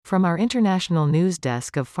From our international news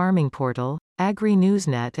desk of Farming Portal, Agri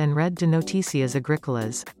Newsnet and Red de Noticias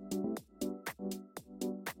Agrícolas.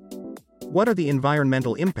 What are the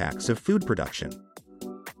environmental impacts of food production?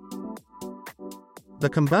 The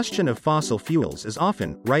combustion of fossil fuels is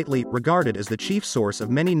often, rightly, regarded as the chief source of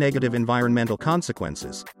many negative environmental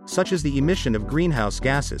consequences, such as the emission of greenhouse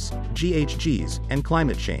gases, GHGs, and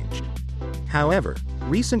climate change. However,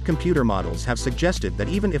 recent computer models have suggested that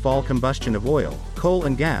even if all combustion of oil, coal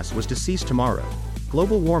and gas was to cease tomorrow,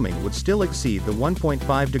 global warming would still exceed the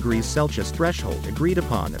 1.5 degrees Celsius threshold agreed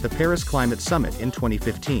upon at the Paris Climate Summit in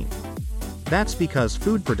 2015. That's because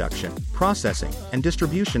food production, processing, and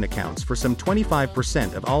distribution accounts for some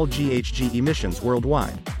 25% of all GHG emissions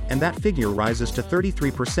worldwide, and that figure rises to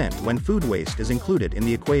 33% when food waste is included in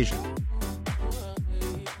the equation.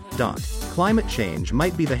 Climate change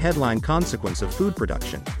might be the headline consequence of food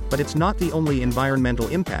production, but it's not the only environmental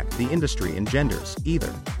impact the industry engenders,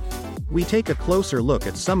 either. We take a closer look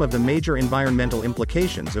at some of the major environmental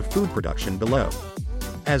implications of food production below.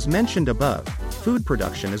 As mentioned above, food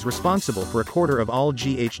production is responsible for a quarter of all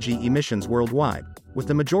GHG emissions worldwide, with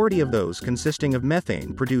the majority of those consisting of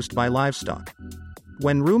methane produced by livestock.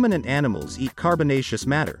 When ruminant animals eat carbonaceous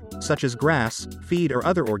matter, such as grass, feed or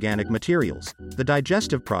other organic materials, the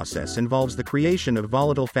digestive process involves the creation of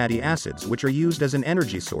volatile fatty acids which are used as an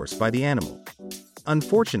energy source by the animal.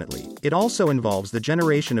 Unfortunately, it also involves the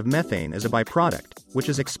generation of methane as a byproduct, which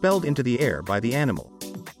is expelled into the air by the animal.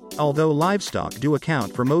 Although livestock do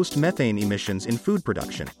account for most methane emissions in food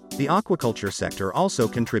production, the aquaculture sector also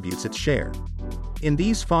contributes its share. In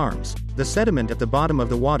these farms, the sediment at the bottom of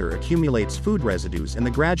the water accumulates food residues and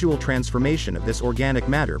the gradual transformation of this organic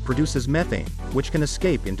matter produces methane, which can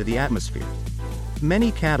escape into the atmosphere.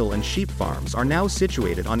 Many cattle and sheep farms are now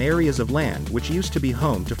situated on areas of land which used to be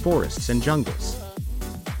home to forests and jungles.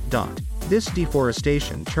 This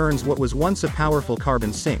deforestation turns what was once a powerful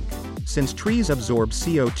carbon sink, since trees absorb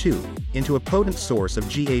CO2, into a potent source of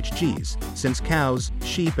GHGs, since cows,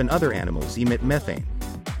 sheep and other animals emit methane.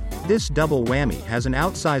 This double whammy has an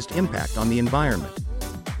outsized impact on the environment.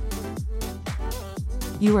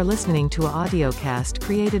 You are listening to an audiocast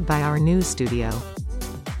created by our news studio.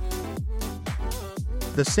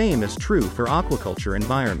 The same is true for aquaculture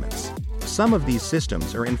environments. Some of these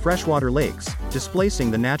systems are in freshwater lakes,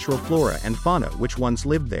 displacing the natural flora and fauna which once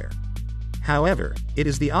lived there. However, it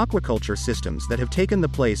is the aquaculture systems that have taken the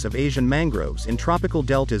place of Asian mangroves in tropical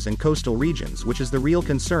deltas and coastal regions which is the real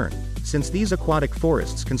concern, since these aquatic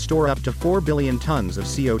forests can store up to 4 billion tons of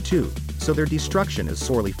CO2, so their destruction is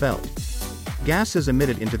sorely felt. Gases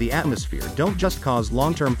emitted into the atmosphere don't just cause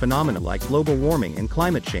long-term phenomena like global warming and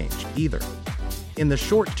climate change, either. In the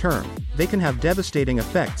short term, they can have devastating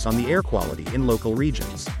effects on the air quality in local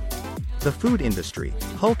regions. The food industry,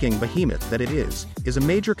 hulking behemoth that it is a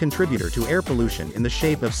major contributor to air pollution in the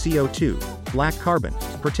shape of CO2, black carbon,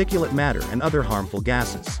 particulate matter and other harmful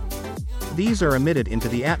gases. These are emitted into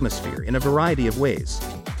the atmosphere in a variety of ways,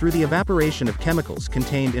 through the evaporation of chemicals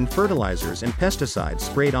contained in fertilizers and pesticides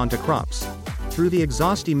sprayed onto crops, through the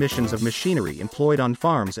exhaust emissions of machinery employed on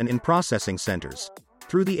farms and in processing centers,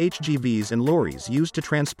 through the HGVs and lorries used to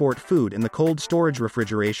transport food in the cold storage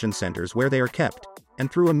refrigeration centers where they are kept,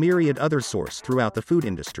 and through a myriad other sources throughout the food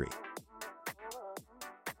industry.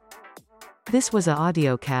 This was an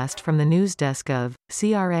audiocast from the news desk of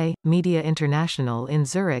CRA Media International in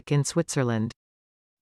Zurich in Switzerland.